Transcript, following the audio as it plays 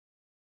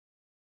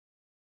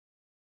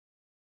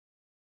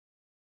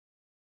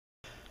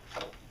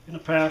In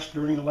the past,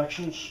 during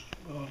elections,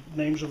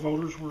 names of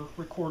voters were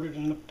recorded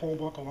in the poll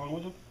book along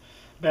with a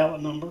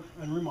ballot number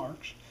and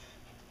remarks.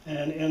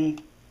 And in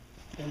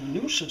the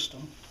new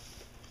system,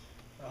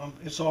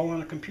 it's all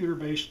on a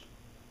computer-based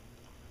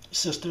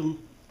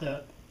system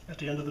that at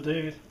the end of the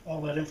day,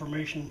 all that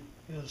information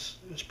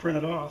is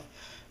printed off,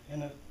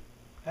 and it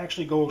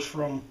actually goes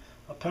from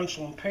a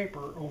pencil and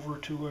paper over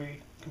to a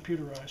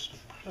computerized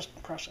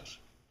process.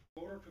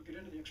 The voter could get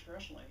into the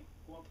express lane,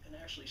 go up and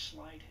actually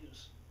slide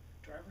his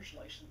driver's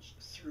license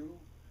through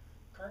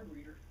a card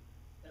reader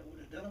that would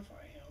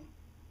identify him,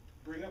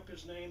 bring up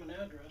his name and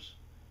address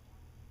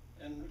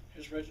and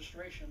his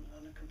registration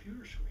on the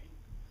computer screen,